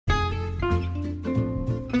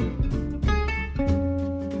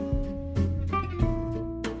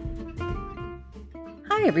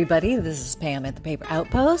Hi, everybody. This is Pam at the Paper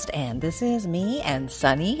Outpost, and this is me and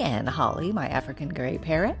Sunny and Holly, my African gray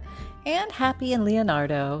parrot, and Happy and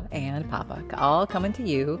Leonardo and Papa, all coming to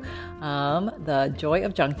you. The Joy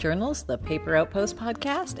of Junk Journals, the Paper Outpost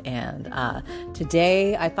podcast. And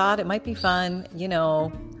today I thought it might be fun,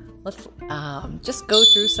 let's just go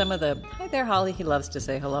through some of the... Hi there, Holly. He loves to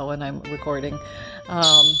say hello when I'm recording.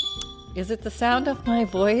 Is it the sound of my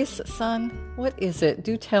voice, son? What is it?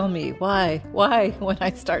 Do tell me. Why when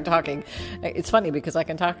I start talking? It's funny because I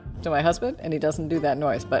can talk to my husband and he doesn't do that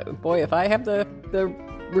noise. But boy, if I have the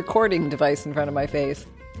recording device in front of my face,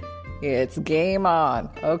 it's game on.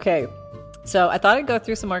 Okay. So I thought I'd go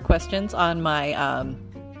through some more questions on my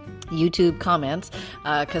YouTube comments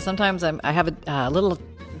because sometimes I have a little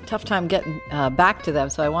tough time getting back to them,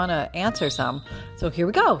 so I want to answer some. So here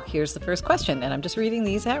we go. Here's the first question, and I'm just reading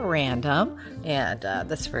these at random. And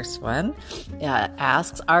this first one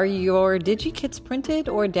asks, are your DigiKits printed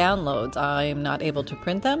or downloads? I'm not able to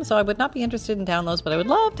print them, so I would not be interested in downloads, but I would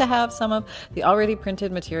love to have some of the already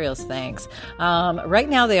printed materials. Thanks. Right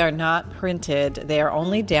now they are not printed. They are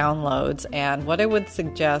only downloads, and what I would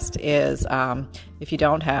suggest is if you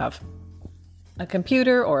don't have a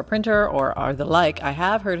computer or a printer or the like, I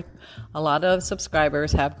have heard a lot of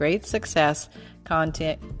subscribers have great success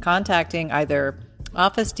contacting either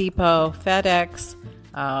Office Depot, FedEx,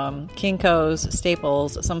 Kinko's,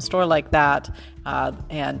 Staples, some store like that,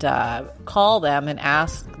 and call them and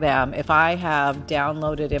ask them, if I have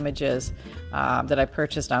downloaded images that I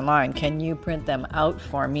purchased online, can you print them out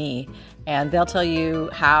for me? And they'll tell you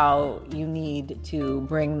how you need to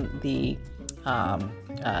bring the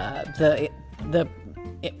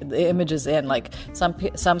images in. Like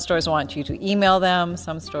some stores want you to email them,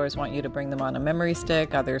 some stores want you to bring them on a memory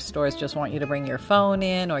stick, other stores just want you to bring your phone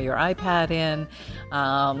in or your iPad in,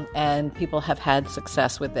 and people have had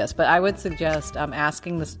success with this. But I would suggest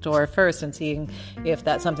asking the store first and seeing if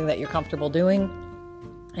that's something that you're comfortable doing.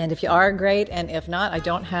 And if you are, great. And if not, I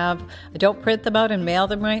don't print them out and mail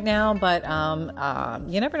them right now, but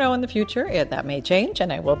you never know in the future. That may change,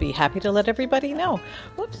 and I will be happy to let everybody know.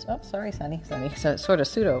 Whoops. Oh, sorry, Sonny. So sort of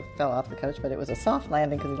pseudo fell off the couch, but it was a soft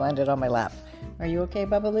landing because he landed on my lap. Are you okay,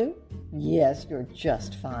 Babaloo? Yes, you're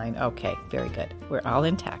just fine. Okay, very good. We're all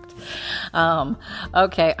intact.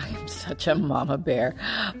 Okay, I'm such a mama bear.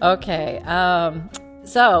 Okay,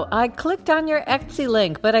 so I clicked on your Etsy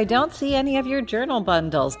link, but I don't see any of your journal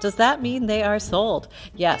bundles. Does that mean they are sold?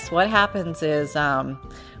 Yes. What happens is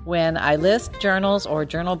when I list journals or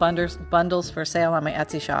journal bundles for sale on my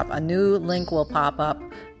Etsy shop, a new link will pop up,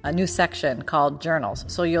 a new section called journals.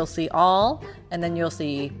 So you'll see all, and then you'll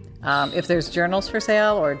see if there's journals for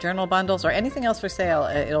sale or journal bundles or anything else for sale,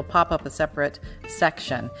 it'll pop up a separate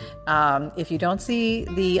section. If you don't see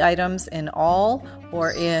the items in all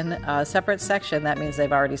or in a separate section, that means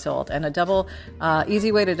they've already sold. And a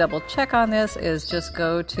easy way to double check on this is just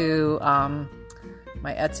go to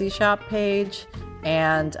my Etsy shop page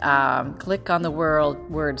and click on the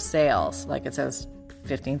word sales, like it says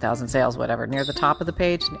 15,000 sales, whatever, near the top of the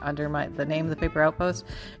page under the name of the Paper Outpost.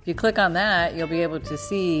 If you click on that, you'll be able to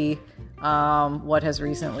see what has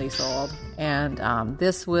recently sold. And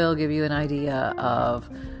this will give you an idea of,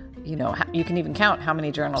 you can even count how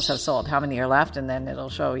many journals have sold, how many are left, and then it'll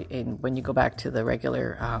show when you go back to the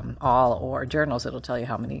regular all or journals, it'll tell you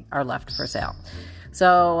how many are left for sale.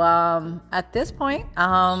 So at this point,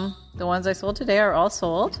 the ones I sold today are all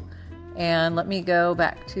sold. And let me go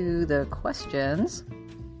back to the questions.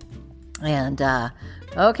 And,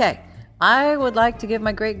 okay, I would like to give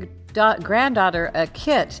my great-granddaughter a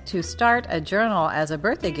kit to start a journal as a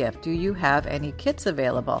birthday gift. Do you have any kits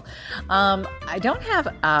available? I don't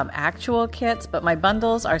have actual kits, but my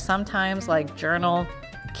bundles are sometimes like journal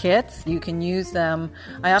kits. You can use them.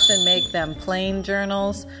 I often make them plain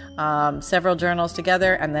journals, several journals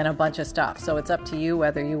together, and then a bunch of stuff. So it's up to you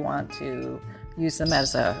whether you want to use them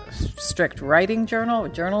as a strict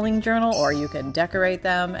journaling journal, or you can decorate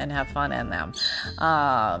them and have fun in them.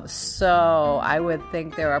 So I would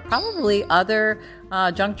think there are probably other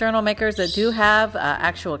junk journal makers that do have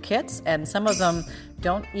actual kits, and some of them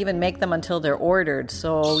don't even make them until they're ordered.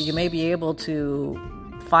 So you may be able to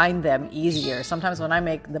find them easier. Sometimes when I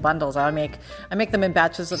make the bundles, I make them in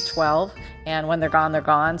batches of 12, and when they're gone, they're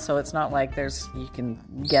gone. So it's not like you can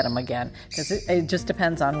get them again, because it just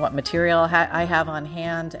depends on what material I have on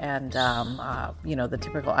hand, and the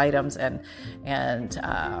typical items, and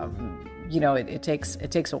it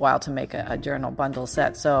takes a while to make a journal bundle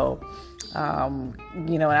set. So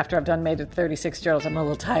after I've made 36 journals, I'm a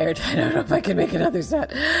little tired. I don't know if I can make another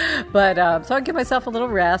set, but so I give myself a little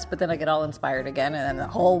rest, but then I get all inspired again, and then the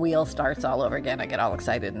whole wheel starts all over again. I get all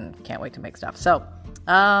excited and can't wait to make stuff. So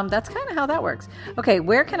That's kind of how that works. Okay,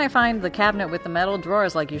 where can I find the cabinet with the metal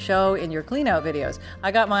drawers like you show in your clean out videos?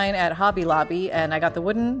 I got mine at Hobby Lobby, and I got the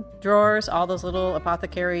wooden drawers, all those little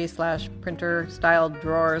apothecary / printer style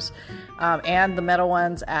drawers, and the metal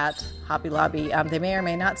ones at Hobby Lobby. They may or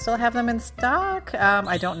may not still have them in stock.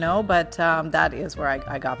 I don't know, but that is where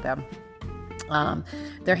I got them.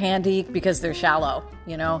 They're handy because they're shallow,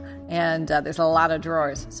 and there's a lot of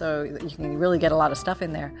drawers, so you can really get a lot of stuff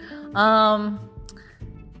in there.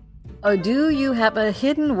 Do you have a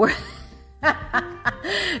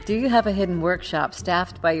hidden workshop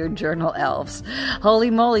staffed by your journal elves? Holy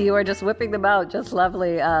moly, you are just whipping them out. Just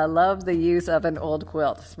lovely. Love the use of an old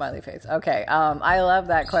quilt. Smiley face. Okay. I love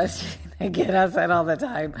that question. I get asked that all the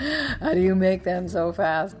time. How do you make them so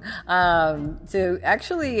fast?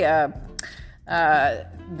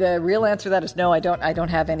 The real answer to that is no, I don't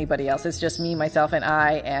have anybody else. It's just me, myself, and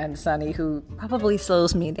and Sunny, who probably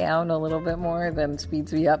slows me down a little bit more than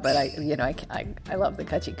speeds me up. But I love the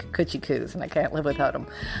coochie coos, and I can't live without them.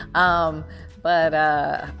 I'm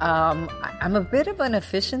a bit of an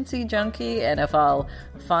efficiency junkie, and if I'll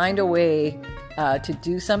find a way to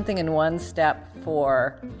do something in one step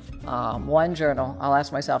for one journal, I'll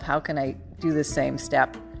ask myself, how can I do the same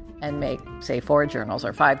step and make, say, 4 journals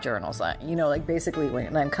or 5 journals. Basically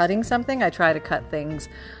when I'm cutting something, I try to cut things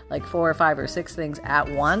like 4 or 5 or 6 things at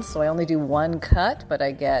once. So I only do one cut, but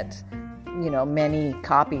I get, many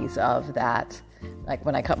copies of that. Like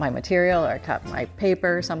when I cut my material or I cut my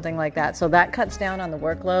paper, something like that. So that cuts down on the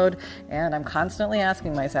workload. And I'm constantly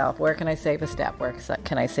asking myself, where can I save a step? Where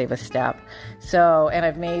can I save a step? And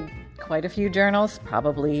I've made quite a few journals,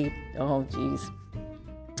 probably,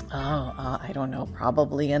 I don't know,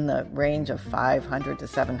 probably in the range of 500 to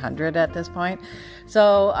 700 at this point.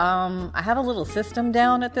 So I have a little system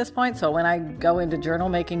down at this point. So when I go into journal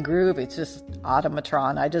making groove, it's just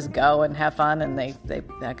automatron. I just go and have fun, and they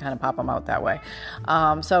kind of pop them out that way.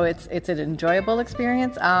 So it's an enjoyable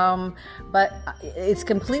experience, but it's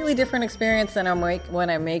completely different experience than when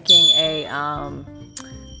I'm making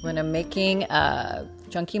a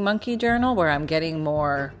Chunky Monkey journal, where I'm getting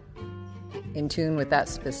more in tune with that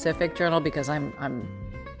specific journal, because I'm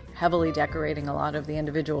heavily decorating a lot of the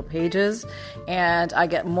individual pages, and I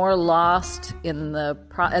get more lost in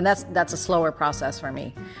and that's a slower process for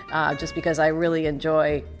me, just because I really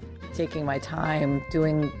enjoy taking my time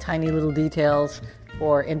doing tiny little details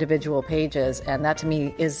for individual pages, and that to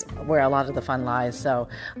me is where a lot of the fun lies. So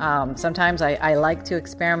sometimes I like to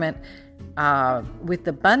experiment with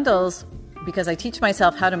the bundles, because I teach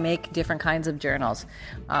myself how to make different kinds of journals.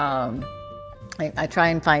 I try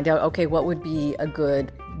and find out, okay, what would be a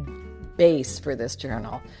good base for this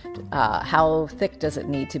journal? How thick does it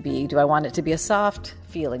need to be? Do I want it to be a soft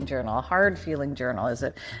feeling journal, a hard feeling journal? Is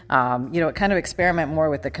it, kind of experiment more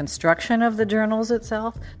with the construction of the journals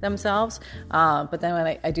themselves. But then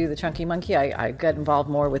when I do the Chunky Monkey, I get involved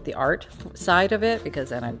more with the art side of it, because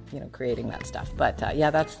then I'm, creating that stuff. But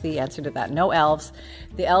that's the answer to that. No elves.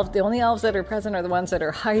 The only elves that are present are the ones that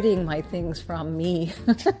are hiding my things from me.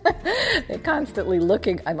 They're constantly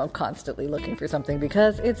looking. I'm constantly looking for something,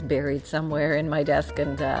 because it's buried somewhere in my desk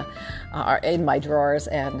and in my drawers.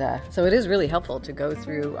 And so it is really helpful to go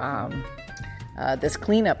through this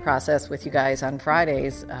cleanup process with you guys on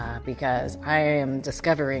Fridays, because I am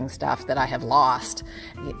discovering stuff that I have lost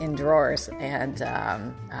in drawers, and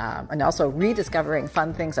also rediscovering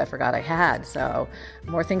fun things I forgot I had. So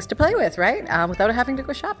more things to play with, right? Without having to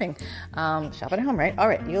go shopping. Shop at home, right? All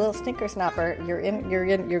right, you little stinker snapper. You're going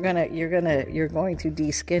to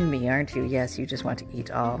de-skin me, aren't you? Yes, you just want to eat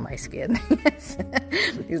all my skin. Yes.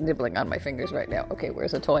 He's nibbling on my fingers right now. Okay,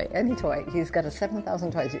 where's a toy? Any toy. He's got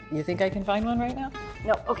 7,000 toys. You think I can find one right now?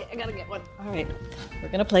 No. Okay, I gotta get one. All right, we're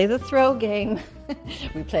gonna play the throw game.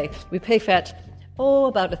 we play fetch.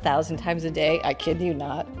 About 1,000 times a day. I kid you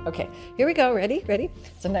not. Okay, here we go. Ready?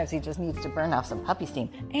 Sometimes he just needs to burn off some puppy steam.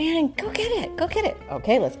 And go get it.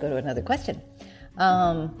 Okay, let's go to another question.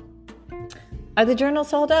 Are the journals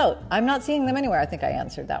sold out? I'm not seeing them anywhere. I think I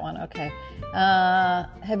answered that one. Okay.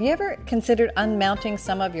 Have you ever considered unmounting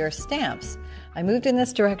some of your stamps? I moved in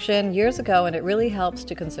this direction years ago, and it really helps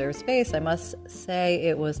to conserve space. I must say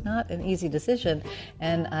it was not an easy decision,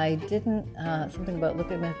 and I didn't, something about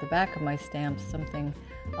looking at the back of my stamps, something.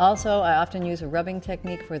 Also, I often use a rubbing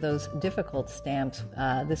technique for those difficult stamps.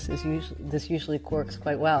 This usually works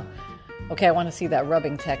quite well. Okay, I want to see that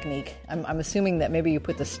rubbing technique. I'm assuming that maybe you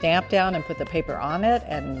put the stamp down and put the paper on it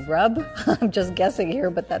and rub. I'm just guessing here,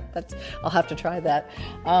 but that's I'll have to try that.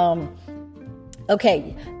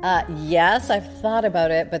 Okay, yes, I've thought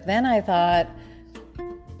about it, but then I thought,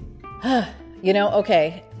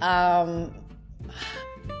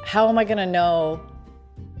 how am I going to know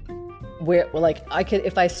where, like, I could,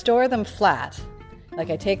 if I store them flat, like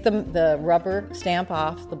I take the rubber stamp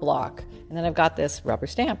off the block, and then I've got this rubber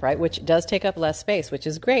stamp, right, which does take up less space, which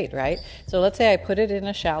is great, right? So let's say I put it in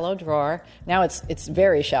a shallow drawer. Now it's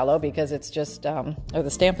very shallow because it's just, or the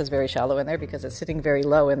stamp is very shallow in there because it's sitting very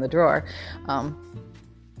low in the drawer.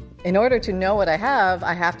 In order to know what I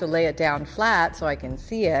have to lay it down flat so I can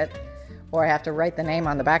see it, or I have to write the name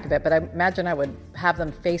on the back of it. But I imagine I would have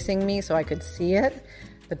them facing me so I could see it.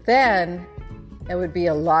 But then it would be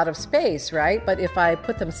a lot of space, right? But if I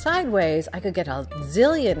put them sideways, I could get a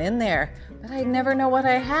zillion in there. But I'd never know what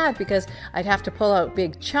I had because I'd have to pull out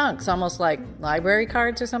big chunks, almost like library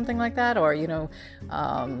cards or something like that. Or,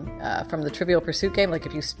 from the Trivial Pursuit game, like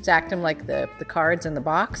if you stacked them like the cards in the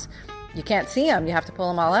box, you can't see them. You have to pull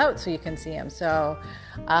them all out so you can see them. So,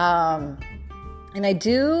 and I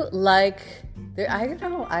do like, I don't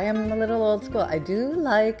know, I am a little old school. I do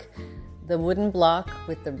like the wooden block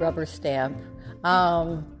with the rubber stamp.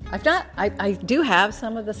 I do have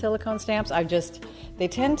some of the silicone stamps. They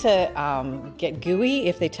tend to get gooey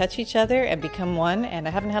if they touch each other and become one, and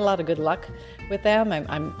I haven't had a lot of good luck with them.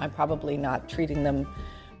 I'm probably not treating them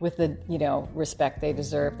with the respect they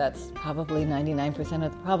deserve. That's probably 99%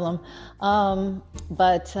 of the problem.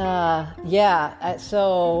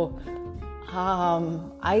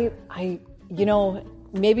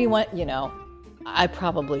 Maybe one, I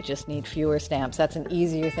probably just need fewer stamps. That's an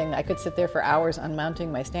easier thing. I could sit there for hours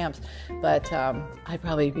unmounting my stamps, but I'd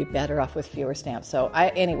probably be better off with fewer stamps. So I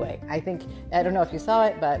don't know if you saw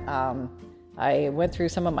it, but I went through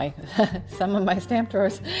some of my stamp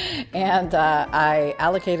drawers, and I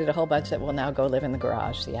allocated a whole bunch that will now go live in the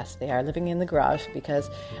garage. Yes, they are living in the garage because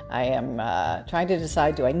I am trying to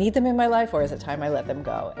decide: do I need them in my life, or is it time I let them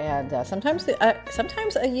go? And sometimes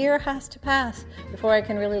a year has to pass before I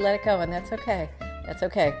can really let it go, and that's okay. That's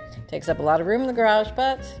okay. It takes up a lot of room in the garage,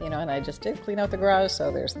 but, and I just did clean out the garage,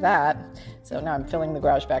 so there's that. So now I'm filling the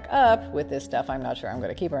garage back up with this stuff I'm not sure I'm going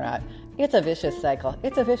to keep or not. It's a vicious cycle.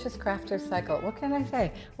 It's a vicious crafter's cycle. What can I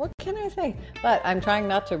say? But I'm trying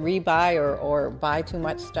not to rebuy or buy too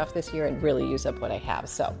much stuff this year and really use up what I have.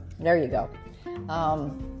 So there you go.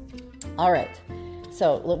 All right.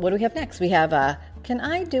 So what do we have next? We have, can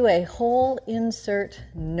I do a whole insert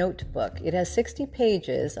notebook? It has 60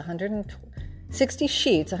 pages, 60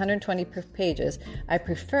 sheets, 120 pages. I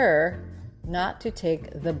prefer not to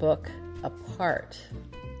take the book apart.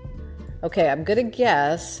 Okay, I'm going to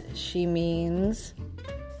guess she means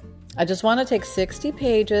I just want to take 60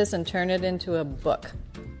 pages and turn it into a book.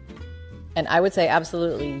 And I would say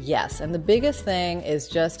absolutely yes. And the biggest thing is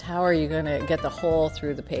just how are you going to get the whole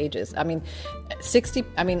through the pages?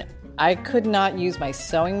 I could not use my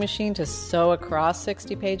sewing machine to sew across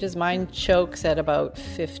 60 pages. Mine chokes at about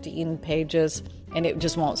 15 pages, and it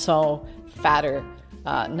just won't sew fatter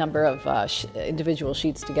number of individual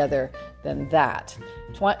sheets together than that.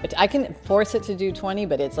 I can force it to do 20,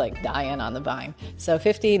 but it's like dying on the vine. So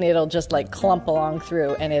 15, it'll just like clump along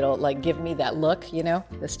through, and it'll like give me that look,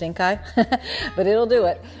 the stink eye. But it'll do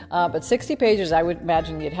it. But 60 pages, I would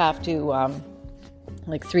imagine you'd have to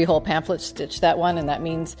like 3 whole pamphlets stitch that one, and that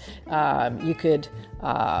means you could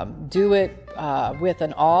do it with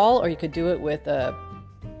an awl, or you could do it with a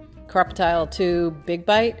Crocodile 2 Big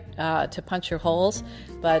Bite to punch your holes.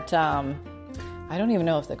 But I don't even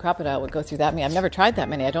know if the Crocodile would go through that many. I've never tried that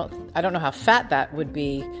many. I don't know how fat that would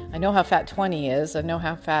be. I know how fat 20 is. I know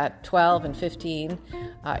how fat 12 and 15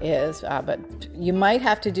 is. But you might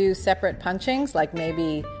have to do separate punchings, like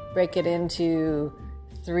maybe break it into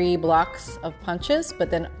 3 blocks of punches,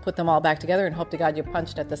 but then put them all back together and hope to God you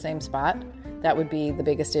punched at the same spot. That would be the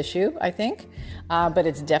biggest issue, I think. But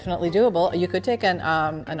it's definitely doable. You could take an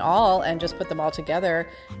awl and just put them all together,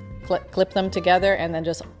 clip them together, and then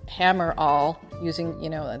just hammer awl using,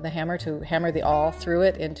 the hammer to hammer the awl through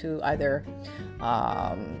it into either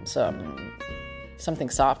something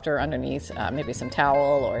softer underneath, maybe some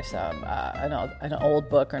towel or some an old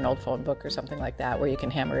book or an old phone book or something like that, where you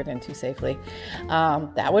can hammer it into safely.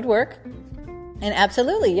 That would work. And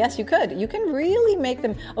absolutely, yes, you could. You can really make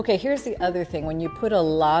them. Okay, here's the other thing. When you put a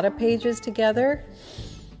lot of pages together,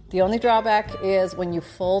 the only drawback is when you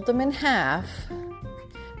fold them in half,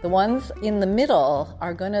 the ones in the middle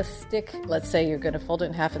are going to stick. Let's say you're going to fold it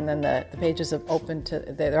in half, and then the pages have opened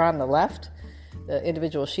they're on the left, the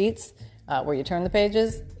individual sheets. Where you turn the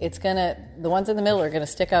pages, the ones in the middle are going to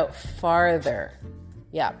stick out farther.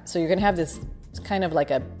 Yeah, so you're going to have this kind of like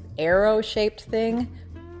a arrow-shaped thing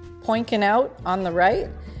pointing out on the right.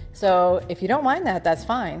 So if you don't mind that, that's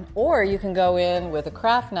fine. Or you can go in with a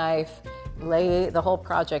craft knife, lay the whole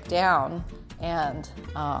project down, and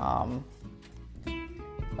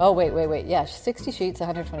Oh, wait. Yeah, 60 sheets,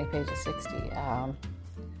 120 pages, 60.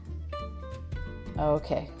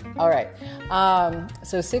 Okay. All right.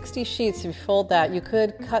 So 60 sheets, if you fold that, you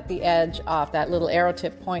could cut the edge off, that little arrow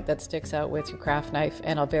tip point that sticks out with your craft knife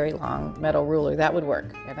and a very long metal ruler. That would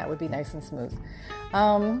work, and that would be nice and smooth.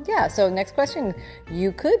 Yeah, so next question.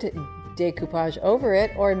 You could decoupage over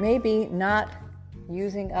it, or maybe not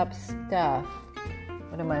using up stuff.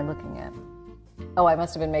 What am I looking at? Oh, I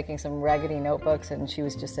must have been making some raggedy notebooks, and she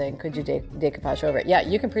was just saying, could you decoupage over it? Yeah,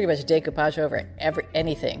 you can pretty much decoupage over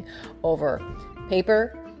anything. Over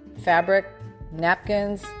paper, fabric,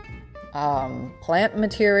 napkins, plant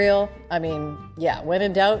material. I mean, yeah, when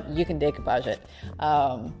in doubt, you can decoupage it.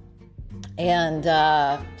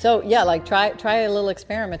 So yeah, like try a little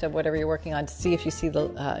experiment of whatever you're working on to see if you see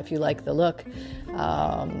if you like the look.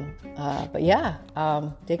 But yeah,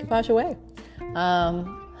 decoupage away.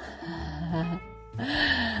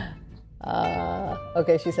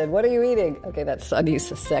 Okay, she said, what are you eating? Okay, that's Sunny's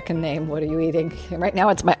second name. What are you eating? Right now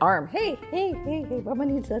it's my arm. Hey, Mama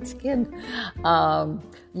needs that skin.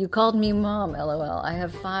 You called me mom, LOL. I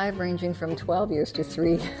have 5 ranging from 12 years to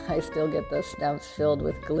 3. I still get the stamps filled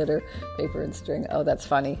with glitter, paper, and string. Oh, that's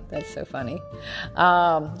funny. That's so funny.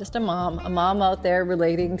 Just a mom out there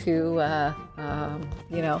relating to,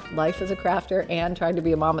 life as a crafter and trying to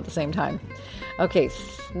be a mom at the same time. Okay,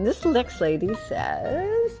 this next lady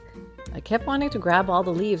says, I kept wanting to grab all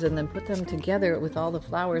the leaves and then put them together with all the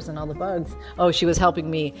flowers and all the bugs. Oh, she was helping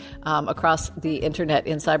me across the internet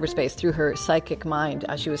in cyberspace through her psychic mind.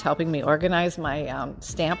 She was helping me organize my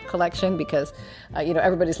stamp collection because,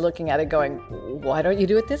 everybody's looking at it going, why don't you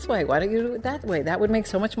do it this way? Why don't you do it that way? That would make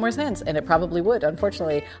so much more sense. And it probably would.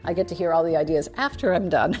 Unfortunately, I get to hear all the ideas after I'm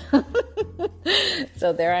done.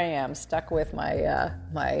 So there I am, stuck with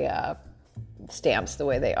my stamps the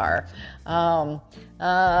way they are.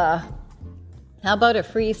 How about a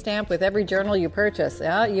free stamp with every journal you purchase?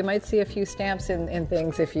 You might see a few stamps in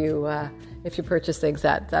things if you purchase things.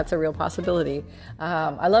 That's a real possibility.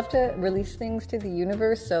 I love to release things to the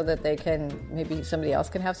universe so that maybe somebody else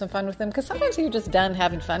can have some fun with them. Because sometimes you're just done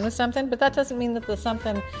having fun with something, but that doesn't mean that the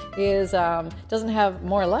something doesn't have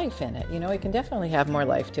more life in it. It can definitely have more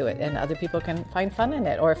life to it, and other people can find fun in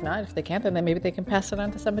it. Or if not, if they can't, then maybe they can pass it on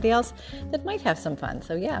to somebody else that might have some fun.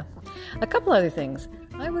 So yeah, a couple other things.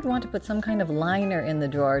 I would want to put some kind of liner in the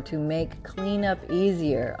drawer to make cleanup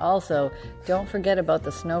easier. Also, don't forget about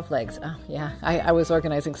the snowflakes. Oh, yeah, I was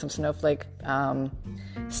organizing some snowflake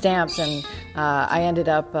stamps, and I ended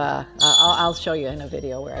up, I'll show you in a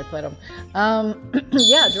video where I put them.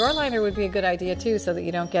 Yeah, drawer liner would be a good idea too, so that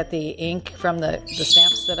you don't get the ink from the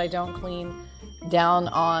stamps that I don't clean down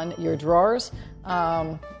on your drawers.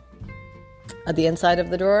 At the inside of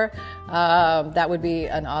the drawer. That would be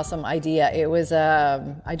an awesome idea. It was,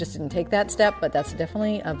 I just didn't take that step, but that's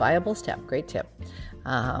definitely a viable step. Great tip.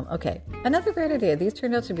 Okay, another great idea. These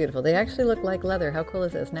turned out so beautiful. They actually look like leather. How cool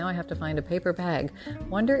is this? Now I have to find a paper bag.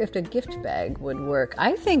 Wonder if a gift bag would work.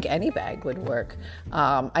 I think any bag would work.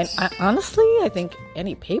 I honestly, I think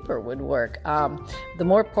any paper would work. The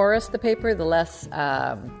more porous the paper, the less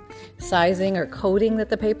sizing or coating that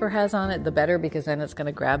the paper has on it, the better, because then it's going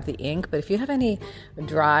to grab the ink. But if you have any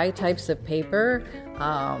dry types of paper,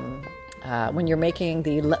 when you're making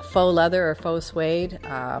the faux leather or faux suede,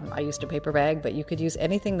 I used a paper bag, but you could use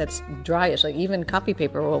anything that's dryish, like even copy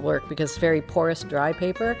paper will work because it's very porous, dry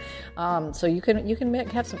paper. So you can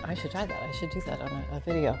have some. I should try that. I should do that on a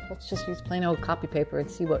video. Let's just use plain old copy paper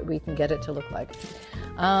and see what we can get it to look like.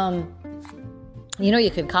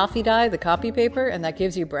 You can coffee dye the copy paper, and that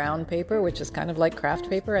gives you brown paper, which is kind of like craft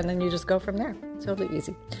paper, and then you just go from there. Totally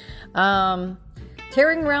easy.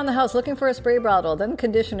 Tearing around the house looking for a spray bottle, then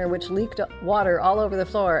conditioner, which leaked water all over the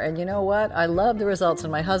floor. And you know what? I love the results,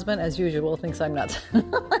 and my husband, as usual, thinks I'm nuts.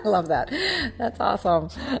 I love that. That's awesome.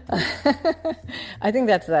 I think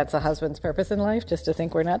that's a husband's purpose in life, just to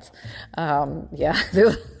think we're nuts. Yeah,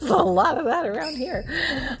 there's a lot of that around here.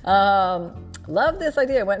 Love this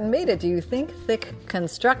idea. Went and made it. Do you think thick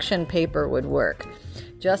construction paper would work?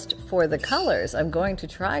 Just for the colors. I'm going to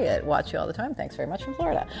try it. Watch you all the time. Thanks very much from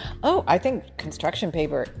Florida. Oh, I think construction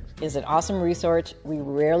paper is an awesome resource. We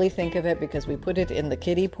rarely think of it because we put it in the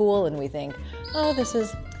kiddie pool and we think, oh, this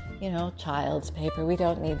is, child's paper. We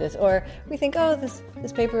don't need this. Or we think, oh, this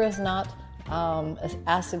paper is not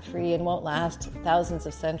acid-free and won't last thousands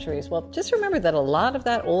of centuries. Well, just remember that a lot of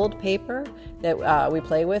that old paper that we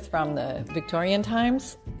play with from the Victorian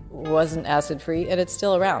times wasn't acid-free, and it's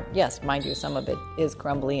still around. Yes, mind you, some of it is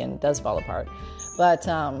crumbly and does fall apart. But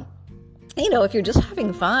if you're just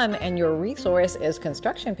having fun and your resource is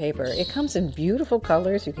construction paper, it comes in beautiful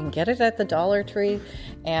colors. You can get it at the Dollar Tree,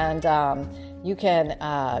 and you can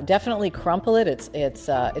definitely crumple it. It's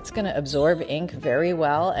going to absorb ink very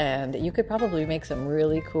well, and you could probably make some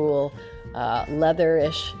really cool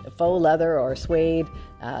leatherish, faux leather or suede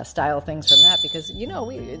style things from that, because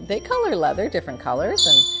they color leather different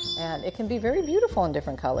colors, and it can be very beautiful in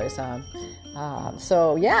different colors.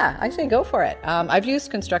 So yeah, I say go for it. I've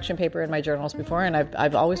used construction paper in my journals before, and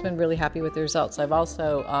I've always been really happy with the results. I've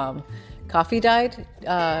also coffee dyed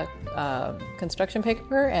construction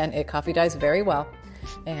paper, and it coffee dyes very well.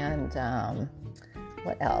 And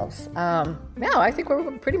what else? Now I think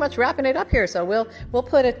we're pretty much wrapping it up here. So we'll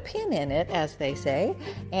put a pin in it, as they say.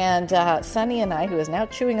 And Sonny and I, who is now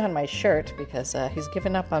chewing on my shirt because he's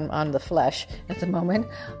given up on the flesh at the moment.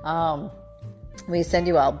 We send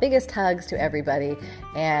you all biggest hugs to everybody,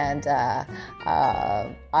 and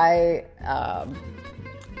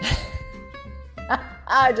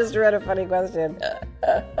I just read a funny question,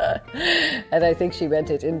 and I think she meant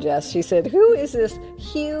it in jest. She said, "Who is this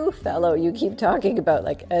Hugh fellow you keep talking about,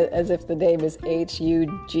 like as if the name is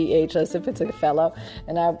H-U-G-H, as if it's a fellow?"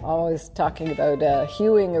 And I'm always talking about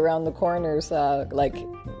hewing around the corners, like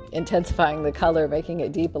intensifying the color, making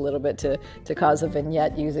it deep a little bit to cause a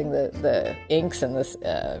vignette using the inks and this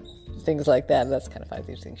things like that. That's kind of fun.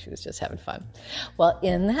 I think she was just having fun. Well,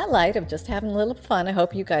 in that light of just having a little fun, I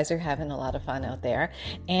hope you guys are having a lot of fun out there.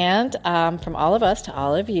 And from all of us to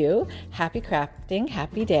all of you, happy crafting,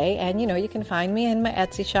 happy day. And you can find me in my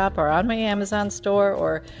Etsy shop or on my Amazon store,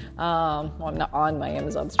 or well, I'm not on my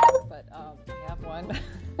Amazon store, but I have one.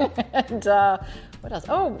 And what else?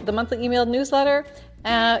 Oh, the monthly email newsletter.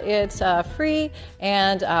 It's free,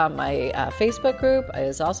 and my Facebook group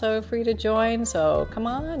is also free to join. So come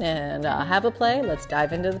on and have a play. Let's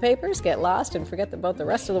dive into the papers, get lost, and forget about the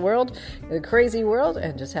rest of the world, the crazy world,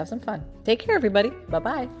 and just have some fun. Take care, everybody.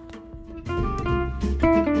 Bye-bye.